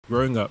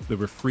Growing up, there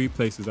were three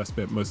places I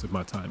spent most of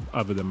my time,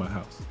 other than my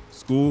house: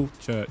 school,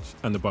 church,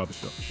 and the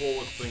barbershop.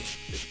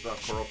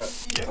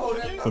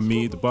 For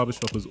me, the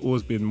barbershop has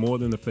always been more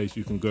than a place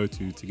you can go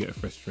to get a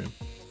fresh trim.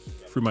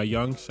 Through my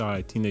young,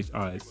 shy, teenage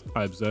eyes,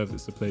 I observed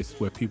it's a place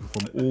where people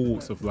from all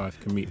walks of life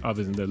can meet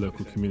others in their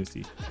local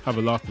community, have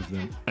a laugh with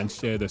them, and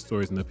share their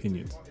stories and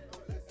opinions.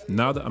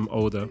 Now that I'm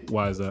older,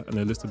 wiser, and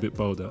a little bit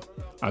bolder,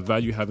 I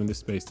value having this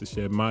space to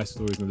share my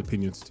stories and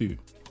opinions too,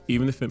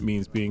 even if it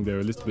means being there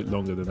a little bit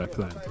longer than I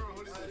planned.